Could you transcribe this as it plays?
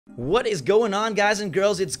What is going on, guys and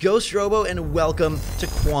girls? It's GhostRobo and welcome to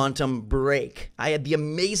Quantum Break. I had the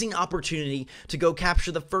amazing opportunity to go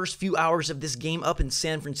capture the first few hours of this game up in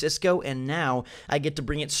San Francisco, and now I get to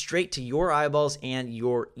bring it straight to your eyeballs and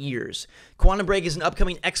your ears. Quantum Break is an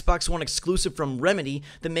upcoming Xbox One exclusive from Remedy,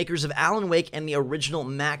 the makers of Alan Wake and the original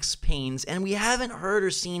Max Payne's, and we haven't heard or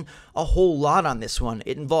seen a whole lot on this one.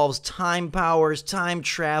 It involves time powers, time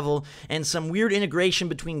travel, and some weird integration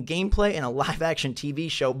between gameplay and a live-action TV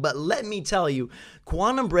show, but let me tell you,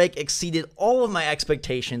 Quantum Break exceeded all of my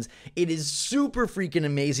expectations. It is super freaking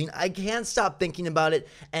amazing. I can't stop thinking about it,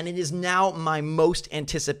 and it is now my most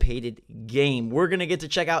anticipated game. We're going to get to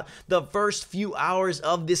check out the first few hours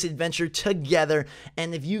of this adventure together,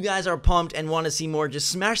 and if you guys are pumped and want to see more, just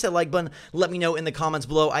smash that like button. Let me know in the comments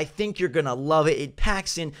below. I think you're going to love it. It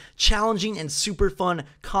packs in challenging and super fun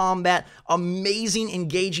combat, amazing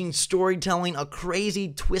engaging storytelling, a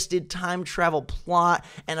crazy twisted time travel plot,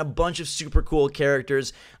 and a bunch of super cool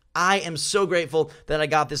characters. I am so grateful that I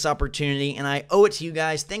got this opportunity, and I owe it to you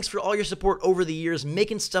guys. Thanks for all your support over the years,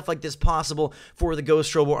 making stuff like this possible for the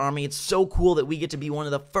GhostRobo Army. It's so cool that we get to be one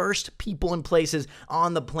of the first people and places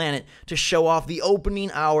on the planet to show off the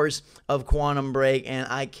opening hours of Quantum Break, and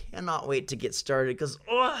I cannot wait to get started because,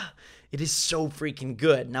 it is so freaking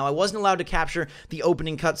good. Now, I wasn't allowed to capture the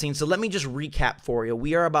opening cutscene, so let me just recap for you.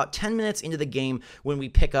 We are about 10 minutes into the game when we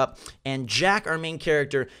pick up, and Jack, our main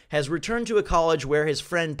character, has returned to a college where his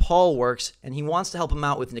friend Paul works, and he wants to help him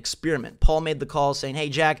out with an experiment. Paul made the call saying, "Hey,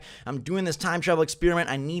 Jack, I'm doing this time travel experiment.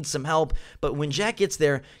 I need some help." But when Jack gets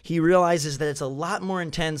there, he realizes that it's a lot more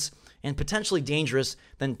intense and potentially dangerous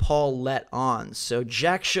than Paul let on. So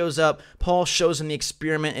Jack shows up, Paul shows him the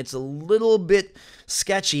experiment, it's a little bit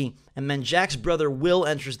sketchy, and then Jack's brother Will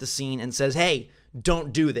enters the scene and says, "Hey,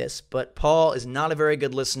 don't do this." But Paul is not a very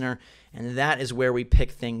good listener, and that is where we pick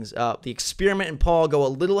things up. The experiment and Paul go a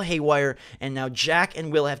little haywire, and now Jack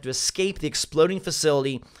and Will have to escape the exploding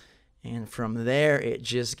facility, and from there it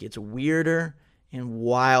just gets weirder and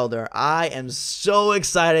wilder. I am so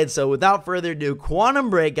excited. So without further ado, Quantum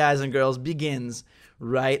Break, guys and girls, begins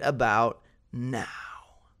right about now.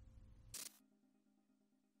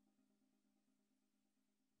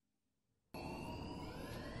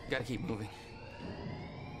 Gotta keep moving.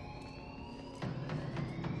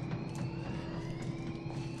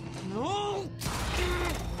 No!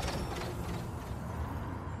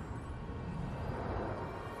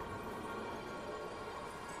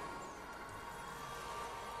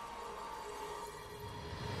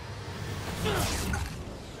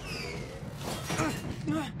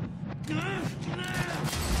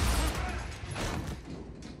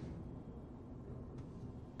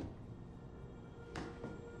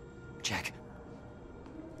 Jack,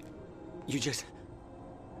 you just...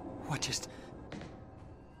 What just...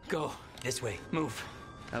 Go. This way. Move.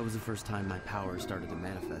 That was the first time my power started to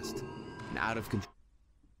manifest. An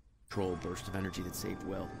out-of-control burst of energy that saved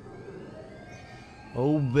Will.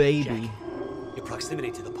 Oh, baby. Jack, your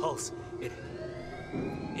proximity to the pulse,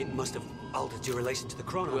 it must have altered your relation to the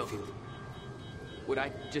chrono Will, field. what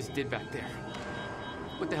I just did back there.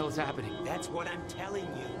 What the hell is happening? That's what I'm telling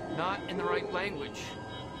you. Not in the right language.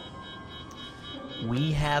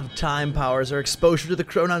 We have time powers, our exposure to the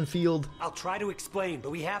chronon field. I'll try to explain,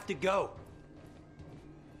 but we have to go.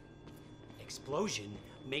 Explosion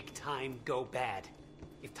make time go bad.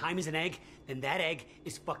 If time is an egg, then that egg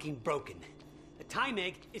is fucking broken. The time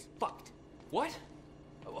egg is fucked. What?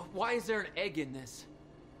 Why is there an egg in this?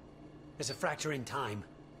 There's a fracture in time.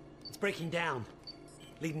 It's breaking down,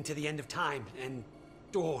 leading to the end of time, and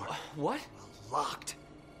door. What? Locked.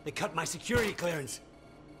 They cut my security clearance.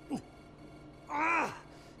 Ah!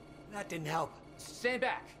 That didn't help. Stand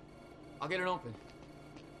back. I'll get it open.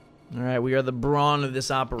 All right, we are the brawn of this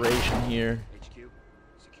operation here. HQ,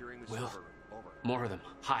 securing the Will, server. Over. more of them.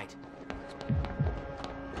 Hide.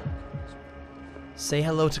 Say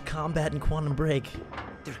hello to combat and Quantum Break.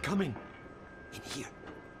 They're coming. In here.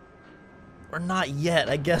 Or not yet.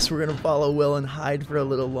 I guess we're gonna follow Will and hide for a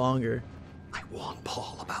little longer. I warned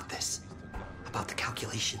Paul about this. About the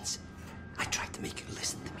calculations. I tried to make you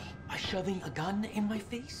listen to me. By shoving a gun in my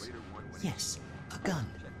face? Yes, a gun.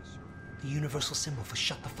 The universal symbol for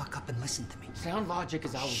shut the fuck up and listen to me. Sound logic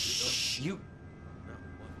is always... You...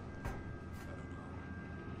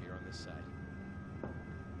 Here on this side.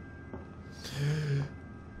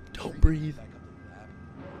 Don't breathe.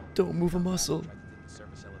 Don't move a muscle.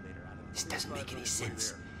 This doesn't make any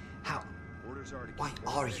sense. How? Why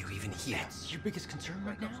are you even here? That's your biggest concern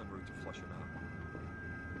right now?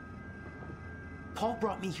 Paul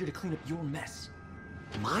brought me here to clean up your mess.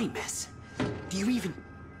 My mess? Do you even...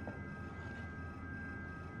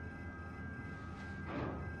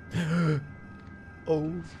 Oh.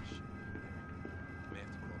 May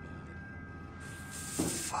have to crawl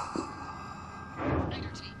behind.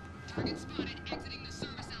 Edgar team, target spotted exiting the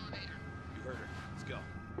service elevator. You heard her. Let's go.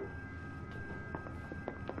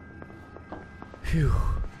 Phew.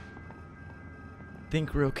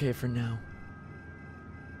 Think we're okay for now.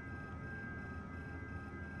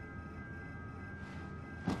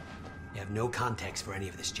 You have no context for any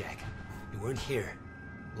of this, Jack. You weren't here.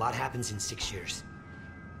 A lot happens in 6 years.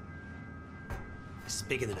 This is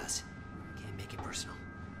bigger than us. Can't make it personal.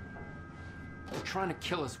 They're trying to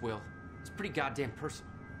kill us, Will. It's pretty goddamn personal.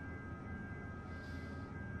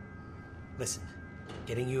 Listen,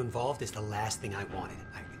 getting you involved is the last thing I wanted.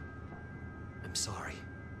 I'm sorry.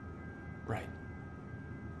 Right.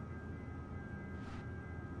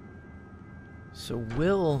 So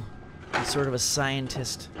Will is sort of a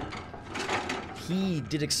scientist. He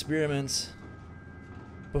did experiments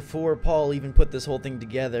before Paul even put this whole thing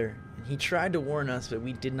together. And he tried to warn us, but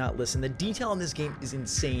we did not listen. The detail in this game is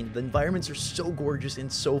insane. The environments are so gorgeous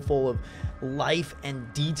and so full of life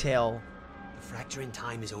and detail. The fracture in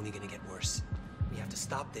time is only gonna get worse. We have to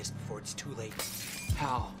stop this before it's too late.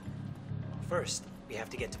 How? First, we have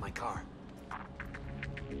to get to my car.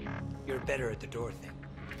 You're better at the door thing.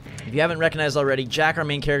 If you haven't recognized already, Jack, our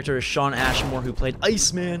main character, is Sean Ashmore, who played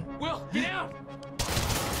Iceman Will, get out!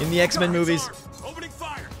 in the X-Men movies. Opening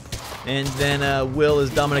fire. And then Will is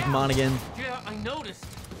Dominic Monaghan Yeah, I noticed.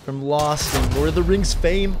 from Lost and Lord of the Rings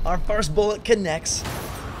fame. Our first bullet connects.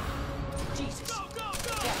 Jesus. Go, go,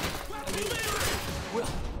 go! Will,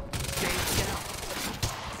 get out.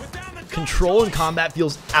 Put down the gun, Control in Joyce! combat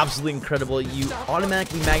feels absolutely incredible. You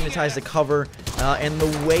automatically magnetize the cover, and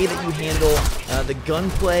the way that you handle the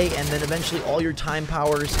gunplay and then eventually all your time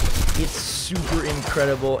powers, it's super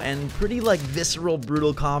incredible and pretty like visceral,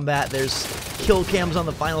 brutal combat. There's kill cams on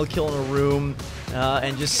the final kill in a room,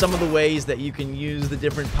 and just some of the ways that you can use the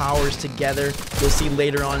different powers together. You'll see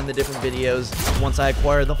later on in the different videos once I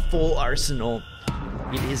acquire the full arsenal.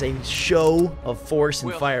 It is a show of force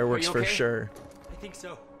and Will, fireworks are you for okay? sure. I think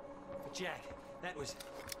so. But Jack, that was...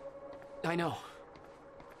 I know.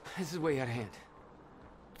 This is way out of hand.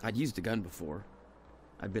 I'd used a gun before.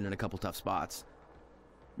 I've been in a couple tough spots.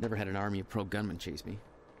 Never had an army of pro gunmen chase me.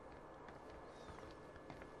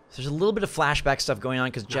 So there's a little bit of flashback stuff going on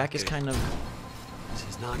because Jack is good. kind of This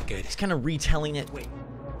is not good. he's kind of retelling it. Wait.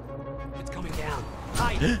 It's coming down.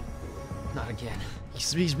 Hide! Not again.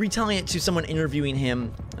 He's retelling it to someone interviewing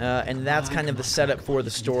him, and that's kind of the setup for the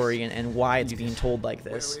story and why it's being told like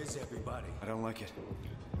this. Where is everybody? I don't like it.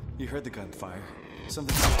 You heard the gunfire.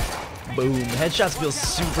 Something. Boom. Headshots feel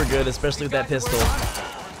super good, especially with that pistol.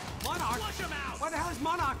 Monarch! Why the hell is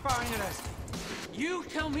Monarch firing at us? You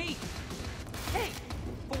tell me. Hey!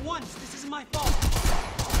 For once, this isn't my fault.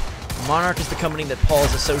 Monarch is the company that Paul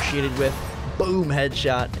is associated with. Boom,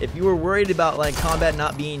 headshot. If you were worried about like combat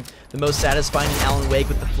not being the most satisfying in Alan Wake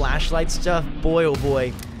with the flashlight stuff, boy oh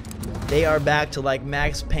boy, they are back to like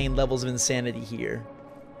Max Payne levels of insanity here.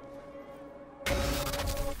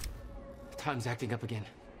 Time's acting up again.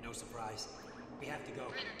 No surprise. We have to go.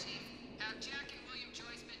 Raider team, have Jack and William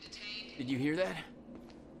Joyce been detained? Did you hear that?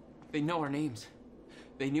 They know our names.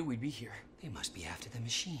 They knew we'd be here. They must be after the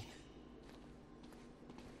machine.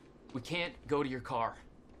 We can't go to your car.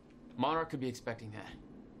 Monarch could be expecting that.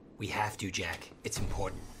 We have to, Jack. It's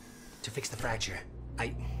important. To fix the fracture,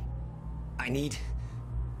 we need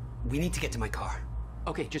to get to my car.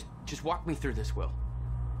 Okay, just walk me through this, Will.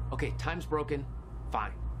 Okay, time's broken.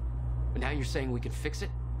 Fine. But now you're saying we can fix it?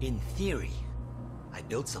 In theory, I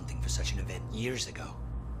built something for such an event years ago.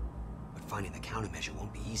 But finding the countermeasure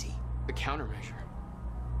won't be easy. The countermeasure.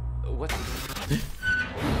 What?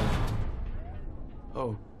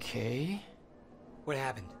 Okay. What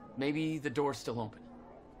happened? Maybe the door's still open.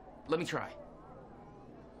 Let me try.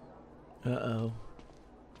 Uh-oh.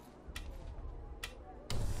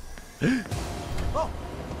 Whoa.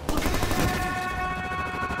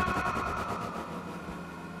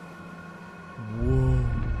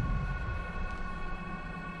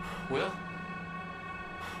 Will?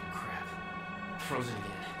 Crap. Frozen again.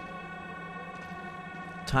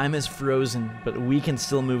 Time is frozen, but we can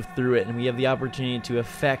still move through it, and we have the opportunity to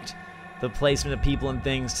affect the placement of people and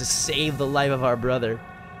things to save the life of our brother.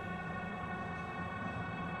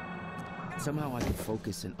 Somehow I could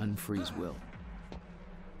focus and unfreeze Will.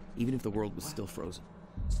 Even if the world was still frozen.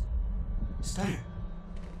 Stutter.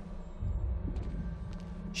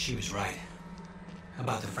 She was right.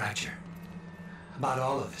 About the fracture. About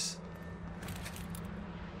all of this.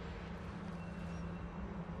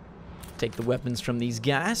 Take the weapons from these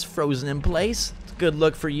guys, frozen in place. It's a good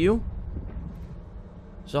look for you.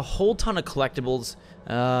 There's a whole ton of collectibles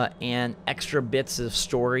and extra bits of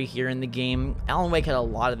story here in the game. Alan Wake had a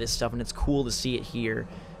lot of this stuff, and it's cool to see it here.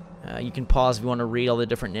 You can pause if you want to read all the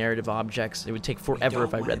different narrative objects. It would take forever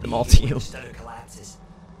if I read them all to you.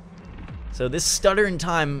 So this stutter in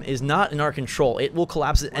time is not in our control. It will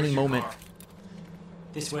collapse at any moment.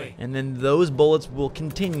 This way. And then those bullets will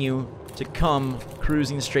continue to come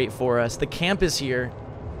cruising straight for us. The campus here,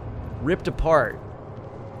 ripped apart.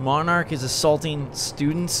 Monarch is assaulting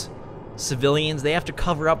students, civilians. They have to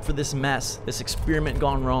cover up for this mess, this experiment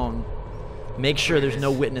gone wrong. Make sure there's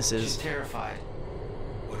no witnesses. She's terrified.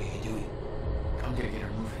 What are you doing? I'm gonna get her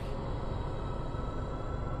moving.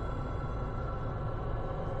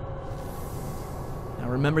 Now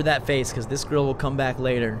remember that face, because this girl will come back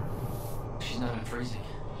later. She's not unfreezing.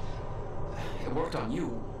 It worked on you.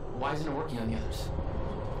 Why isn't it working on the others?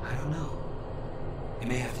 I don't know. It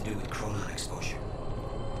may have to do with chronon exposure.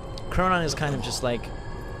 Chronon is kind of just like...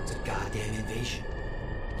 It's a goddamn invasion.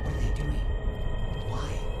 What are they doing?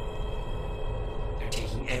 Why? They're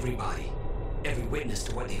taking everybody. Every witness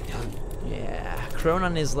to what they've done. Yeah,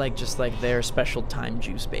 Chronon is like just like their special time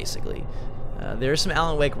juice, basically. There are some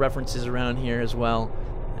Alan Wake references around here as well.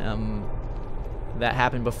 That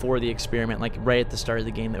happened before the experiment, like right at the start of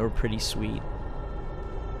the game, that were pretty sweet.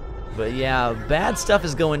 But yeah, bad stuff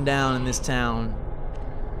is going down in this town.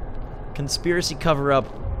 Conspiracy cover-up.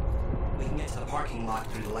 We can get to the parking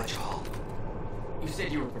lot through the lecture hall. You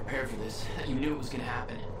said you were prepared for this. You knew it was gonna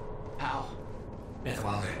happen. How? Beth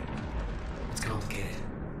Wilder. It's complicated.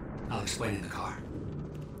 I'll explain in the car.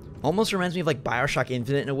 Almost reminds me of like Bioshock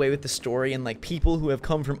Infinite in a way, with the story and like people who have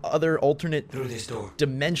come from other alternate Through this door.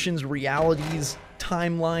 dimensions, realities,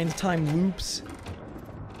 timelines, time loops.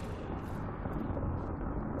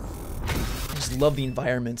 I just love the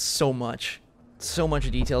environment so much. So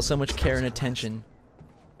much detail, so much care and attention.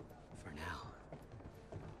 For now.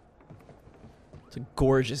 It's a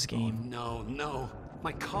gorgeous game. No, no.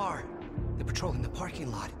 My car. They're patrolling the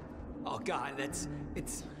parking lot. Oh God, it's...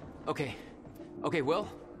 Okay. Okay, Will.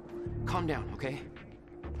 Calm down, okay?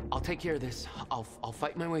 I'll take care of this. I'll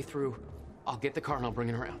fight my way through. I'll get the car and I'll bring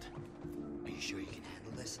it around. Are you sure you can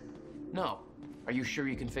handle this? No. Are you sure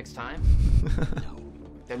you can fix time? No.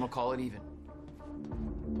 Then we'll call it even.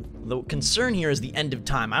 The concern here is the end of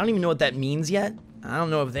time. I don't even know what that means yet. I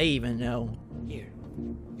don't know if they even know. Here.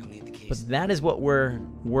 You'll need the keys. But that is what we're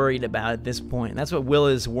worried about at this point. That's what Will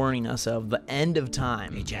is warning us of, the end of Hey,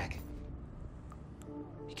 time. Jack.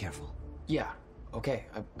 Be careful. Yeah. Okay,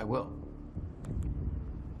 I will.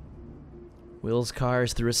 Will's car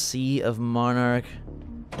is through a sea of Monarch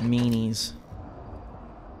meanies.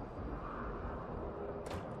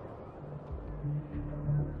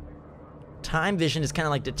 Time vision is kind of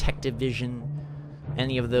like detective vision,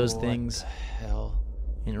 any of those things Hell.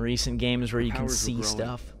 in recent games where you can powers were see growing.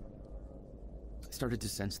 stuff. I started to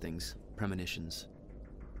sense things, premonitions,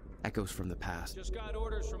 echoes from the past. Just got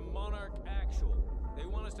orders from Monarch Actual. They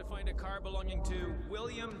want us to find a car belonging to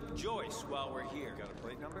William Joyce while we're here. Got a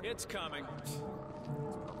plate number? It's coming.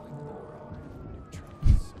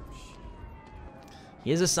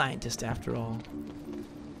 He is a scientist after all.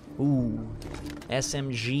 Ooh,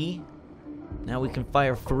 SMG. Now we can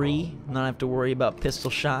fire free, not have to worry about pistol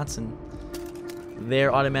shots and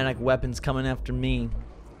their automatic weapons coming after me.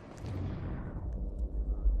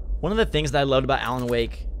 One of the things that I loved about Alan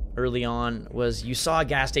Wake early on was you saw a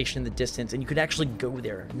gas station in the distance and you could actually go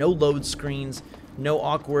there. No load screens, no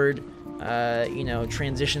awkward,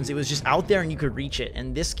 transitions. It was just out there and you could reach it.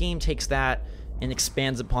 And this game takes that and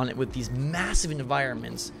expands upon it with these massive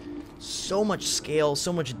environments. So much scale,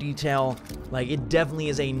 so much detail. Like, it definitely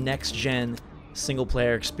is a next-gen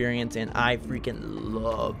single-player experience, and I freaking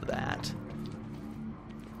love that.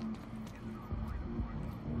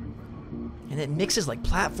 And it mixes like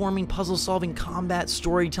platforming, puzzle solving, combat,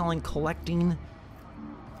 storytelling, collecting.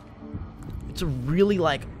 It's a really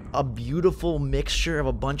like a beautiful mixture of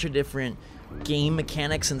a bunch of different game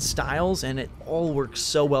mechanics and styles, and it all works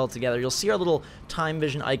so well together. You'll see our little time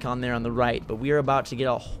vision icon there on the right, but we are about to get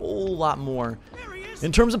a whole lot more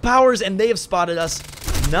in terms of powers, and they have spotted us.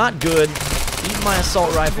 Not good. Eat my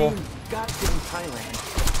assault rifle. Goddamn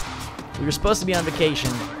Thailand. We were supposed to be on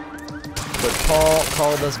vacation, but Paul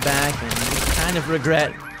called us back, and we kind of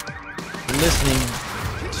regret listening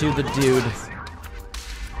to the dude.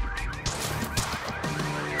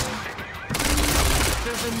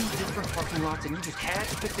 7 different parking lots, and you just had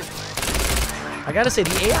to pick this. I gotta say,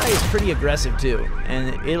 the AI is pretty aggressive too,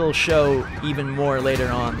 and it'll show even more later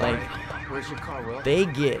on. Like, Where's your car, Will? they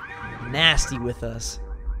get nasty with us.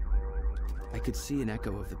 I could see an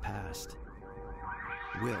echo of the past.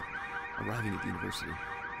 Will, arriving at the university.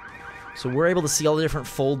 So we're able to see all the different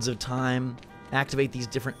folds of time, activate these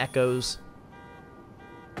different echoes.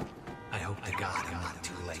 I hope to God I'm not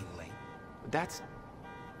too late. That's...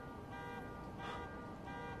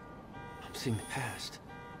 I'm seeing the past.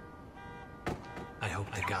 I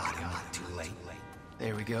hope to God I'm not too late.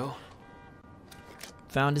 There we go.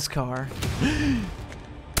 Found his car.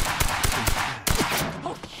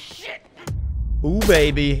 Oh, shit! Ooh,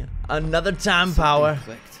 baby. Another time power.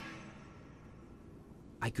 Clicked.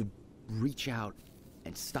 I could reach out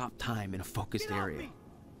and stop time in a focused area.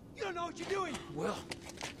 You don't know what you're doing. Will,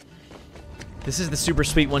 This is the super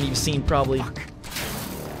sweet one you've seen, probably.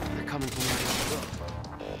 they're coming for me.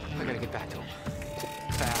 I gotta get back to them.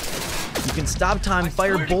 Fast. You can stop time,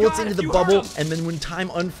 fire bullets into the bubble, and then when time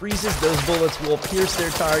unfreezes, those bullets will pierce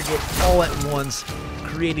their target all at once,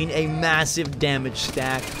 creating a massive damage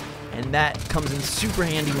stack. And that comes in super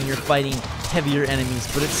handy when you're fighting heavier enemies,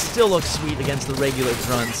 but it still looks sweet against the regular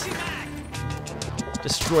grunts.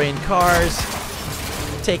 Destroying cars,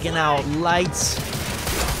 taking out lights,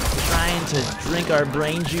 trying to drink our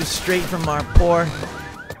brain juice straight from our poor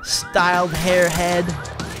styled hair head.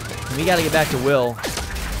 We gotta get back to Will.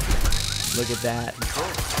 Look at that.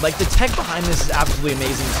 Like, the tech behind this is absolutely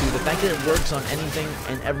amazing too. The fact that it works on anything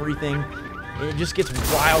and everything, and it just gets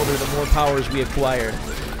wilder the more powers we acquire.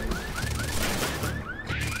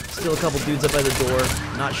 Still a couple dudes up by the door.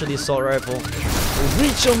 Not sure the assault rifle will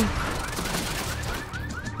reach them.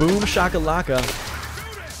 Boom shakalaka.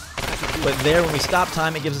 But there, when we stop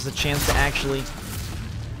time, it gives us a chance to actually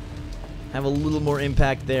have a little more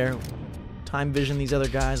impact there. Time vision these other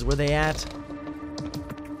guys. Where they at?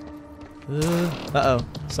 Uh-oh.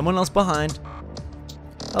 Someone else behind.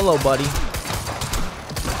 Hello, buddy.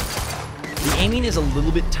 The aiming is a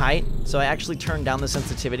little bit tight, so I actually turned down the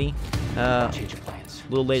sensitivity. Change of plans. A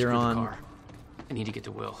little later Screw the on. car. I need to get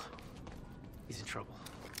to Will. He's in trouble.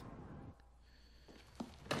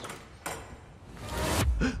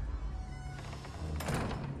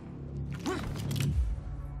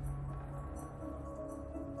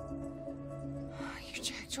 You're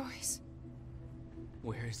Jack Joyce.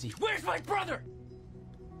 Where is he? Where's my brother?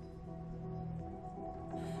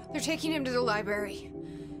 They're taking him to the library.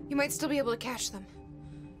 You might still be able to catch them.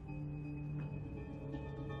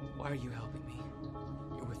 Why are you helping me?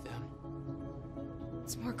 You're with them.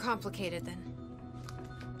 It's more complicated than...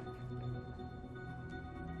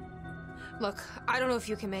 Look, I don't know if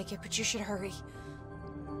you can make it, but you should hurry.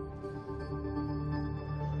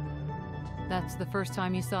 That's the first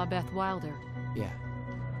time you saw Beth Wilder. Yeah,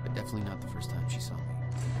 but definitely not the first time she saw me.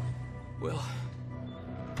 Will.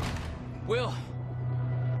 Will.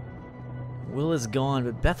 Will is gone,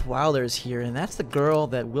 but Beth Wilder is here, and that's the girl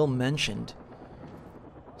that Will mentioned.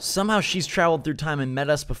 Somehow she's traveled through time and met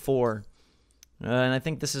us before. And I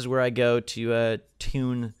think this is where I go to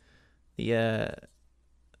tune the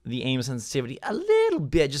aim sensitivity a little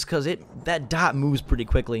bit, just because that dot moves pretty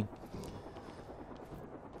quickly.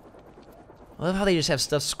 I love how they just have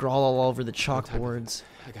stuff scrawled all over the chalkboards.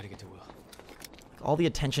 I gotta get to Will. All the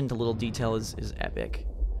attention to little detail is epic.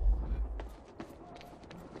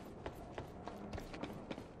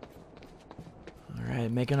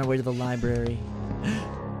 Alright, making our way to the library.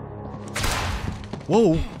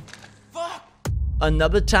 Whoa! Fuck!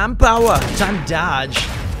 Another time power! Time dodge!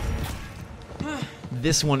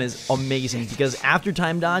 This one is amazing because after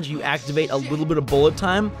time dodge, you activate a little bit of bullet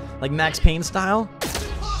time, like Max Payne style.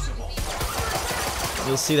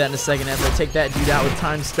 You'll see that in a second after I take that dude out with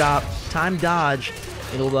time stop. Time dodge,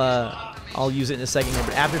 it'll, I'll use it in a second here,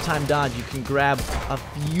 but after time dodge, you can grab a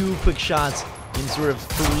few quick shots in sort of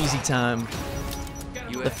freezy time.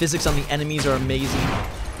 The physics on the enemies are amazing.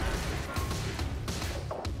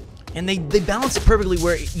 And they balance it perfectly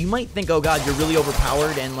where you might think, oh god, you're really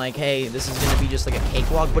overpowered and like, hey, this is going to be just like a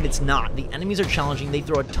cakewalk, but it's not. The enemies are challenging, they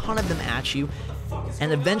throw a ton of them at you,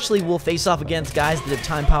 and eventually we'll face off against guys that have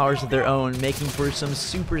time powers of their own, making for some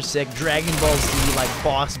super sick Dragon Ball Z like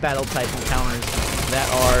boss battle type encounters that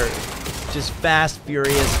are just fast,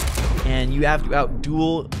 furious, and you have to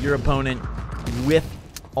out-duel your opponent with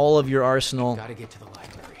all of your arsenal. Gotta get to the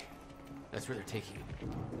library. That's where they're taking him.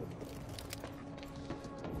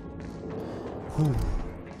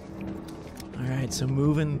 Alright, so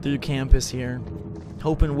moving through campus here.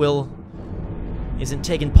 Hoping Will isn't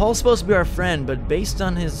taken. Paul's supposed to be our friend, but based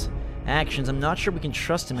on his actions, I'm not sure we can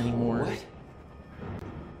trust him anymore. What?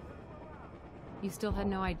 You still had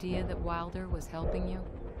no idea that Wilder was helping you?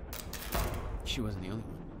 She wasn't the only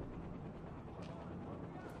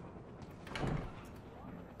one.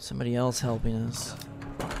 Somebody else helping us.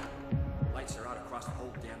 Lights are out across the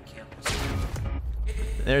whole damn campus.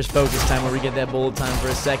 There's focus time where we get that bullet time for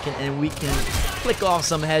a second, and we can click off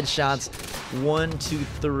some headshots. 1, 2,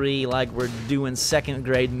 3, like we're doing second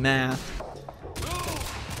grade math.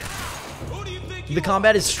 The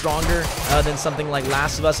combat is stronger than something like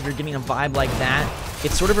Last of Us if you're getting a vibe like that.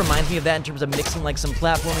 It sort of reminds me of that in terms of mixing like some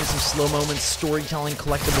platforming, some slow moments, storytelling,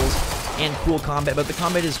 collectibles, and cool combat. But the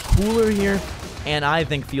combat is cooler here, and I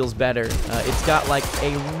think feels better. It's got like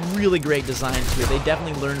a really great design to it. They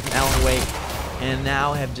definitely learned from Alan Wake, and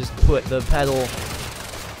now have just put the pedal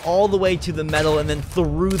all the way to the metal and then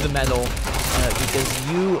through the metal,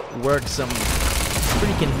 because you work some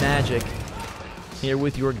freaking magic here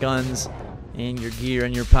with your guns and your gear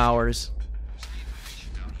and your powers.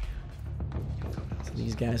 So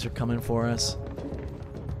these guys are coming for us.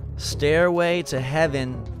 Stairway to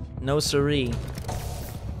heaven, no siree.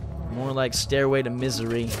 More like stairway to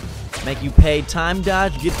misery. Make you pay. Time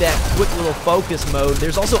dodge, get that quick little focus mode.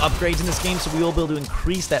 There's also upgrades in this game, so we will be able to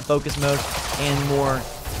increase that focus mode and more,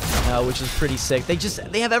 which is pretty sick.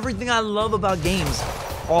 They have everything I love about games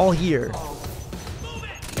all here.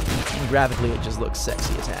 And graphically, it just looks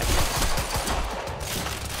sexy as heck.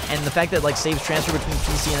 And the fact that like saves transfer between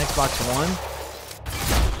PC and Xbox One,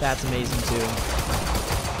 that's amazing too.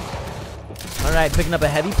 Alright, picking up a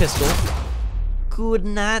heavy pistol. Good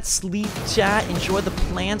night, sleep chat. Enjoy the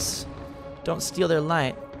plants. Don't steal their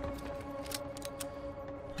light.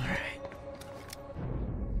 Alright.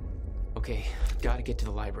 Okay, gotta get to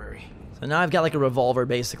the library. So now I've got like a revolver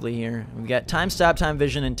basically here. We've got time stop, time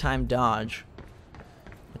vision, and time dodge.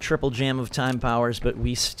 A triple jam of time powers, but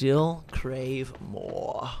we still crave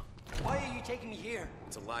more. Why are you taking me here?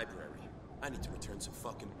 It's a library. I need to return some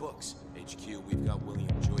fucking books. HQ, we've got William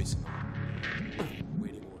Joyce.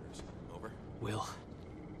 Waiting orders. Over. Will,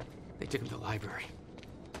 they took him to the library.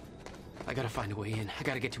 I gotta find a way in. I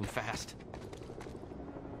gotta get to him fast.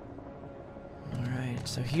 Alright,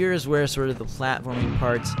 so here's where sort of the platforming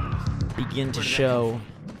parts begin to show.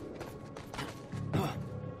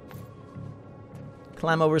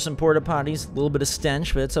 Climb over some porta potties. A little bit of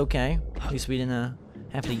stench, but it's okay. At least we didn't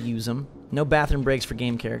have to use them. No bathroom breaks for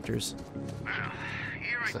game characters.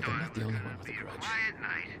 Looks like I'm not the only one with a grudge. Quiet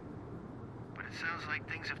night. But it sounds like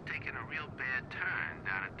things have taken a real bad turn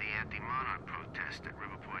down at the anti-monarch protest at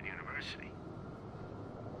Riverport University.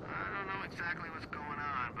 I don't know exactly what's going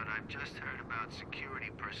on, but I've just heard about security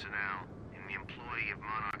personnel in the employee of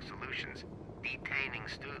Monarch Solutions detaining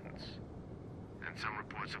students. And some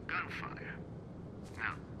reports of gunfire.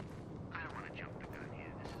 Now, I don't want to jump the gun here.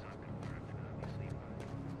 This is unconfirmed, obviously.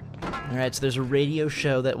 Alright, so there's a radio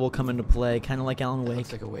show that will come into play, kind of like Alan Wake.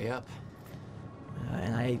 Looks like a way up.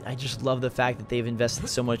 And I just love the fact that they've invested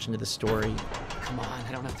so much into the story. Come on,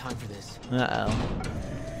 I don't have time for this. Uh-oh.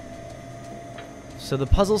 So the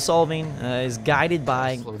puzzle solving is guided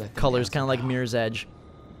by colors, kind of like Mirror's Edge.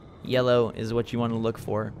 Yellow is what you want to look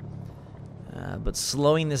for. But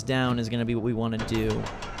slowing this down is going to be what we want to do.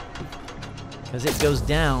 Because it goes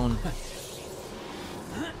down.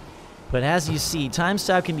 But as you see, time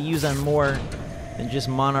stop can be used on more than just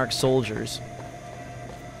Monarch soldiers.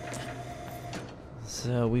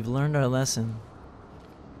 So we've learned our lesson.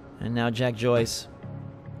 And now Jack Joyce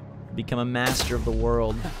become a master of the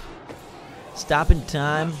world. Stopping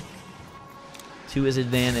time to his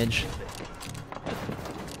advantage.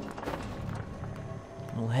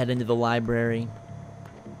 We'll head into the library.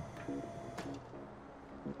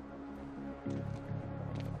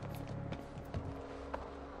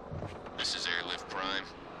 This is Airlift Prime.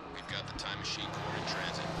 We've got the time machine core in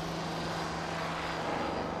transit.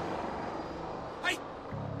 Hey!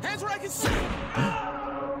 Hands where I can see!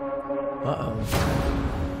 Uh-oh.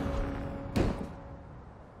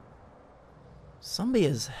 Somebody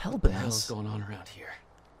is helping What the hell's us. going on around here?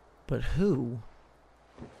 But who?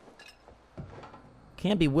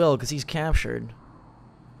 Can't be Will because he's captured.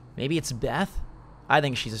 Maybe it's Beth? I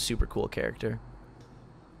think she's a super cool character.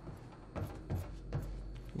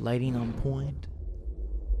 Lighting on point.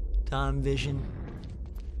 Time vision.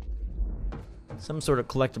 Some sort of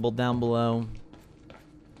collectible down below.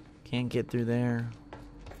 Can't get through there.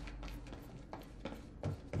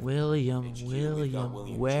 William,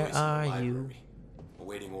 William, where are you?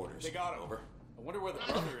 Awaiting orders. They got him. Over. I wonder where the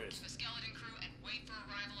brother is. The skeleton crew and wait for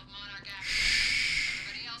arrival of Monarch action.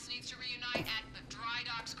 Everybody else needs to reunite at the Dry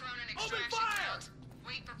Docks Cronin extraction fields.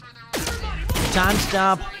 Wait for further orders. Time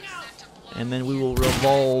stop, and then we will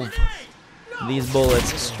revolve these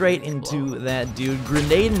bullets straight into that dude.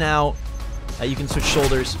 Grenading out. You can switch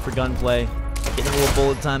shoulders for gunplay. Getting a little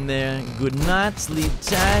bullet time there. Good night, sleep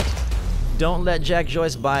tight. Don't let Jack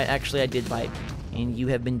Joyce bite. Actually, I did bite, and you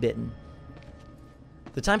have been bitten.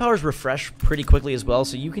 The time powers refresh pretty quickly as well,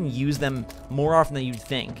 so you can use them more often than you'd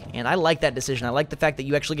think. And I like that decision. I like the fact that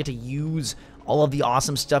you actually get to use all of the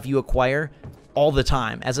awesome stuff you acquire all the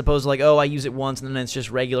time, as opposed to like, oh, I use it once and then it's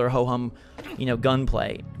just regular ho-hum, you know,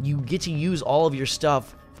 gunplay. You get to use all of your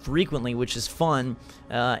stuff frequently, which is fun.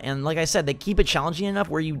 And like I said, they keep it challenging enough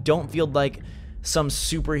where you don't feel like some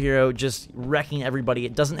superhero just wrecking everybody.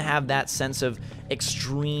 It doesn't have that sense of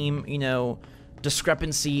extreme, you know,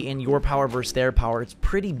 discrepancy in your power versus their power. It's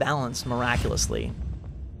pretty balanced miraculously.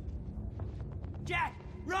 Jack,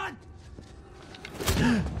 run!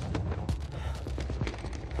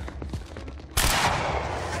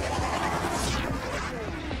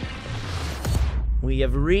 We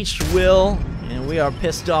have reached Will, and we are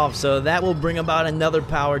pissed off, so that will bring about another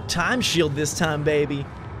power. Time shield this time, baby.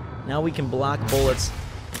 Now we can block bullets,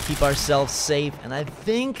 keep ourselves safe, and I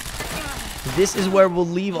think this is where we'll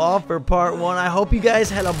leave off for part 1. I hope you guys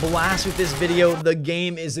had a blast with this video. The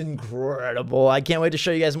game is incredible. I can't wait to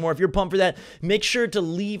show you guys more. If you're pumped for that, make sure to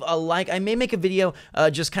leave a like. I may make a video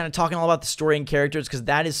just kind of talking all about the story and characters, because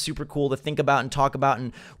that is super cool to think about and talk about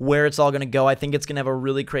and where it's all going to go. I think it's going to have a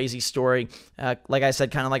really crazy story. Like I said,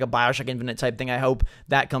 kind of like a Bioshock Infinite type thing. I hope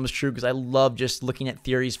that comes true, because I love just looking at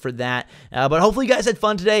theories for that. But hopefully you guys had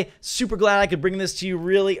fun today. Super glad I could bring this to you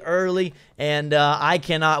really early, and I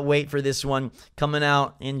cannot wait for this one coming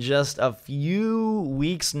out in just a few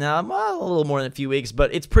weeks now. Well, a little more than a few weeks,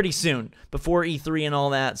 but it's pretty soon, before E3 and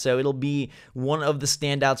all that, so it'll be one of the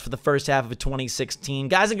standouts for the first half of 2016.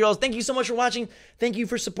 Guys and girls, thank you so much for watching. Thank you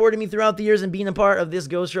for supporting me throughout the years and being a part of this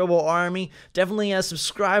GhostRobo army. Definitely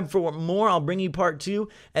subscribe for more. I'll bring you part 2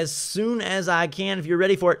 as soon as I can. If you're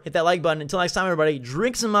ready for it, hit that like button. Until next time, everybody,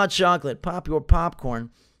 drink some hot chocolate, pop your popcorn.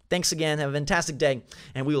 Thanks again. Have a fantastic day,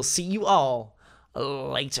 and we will see you all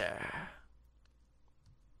later.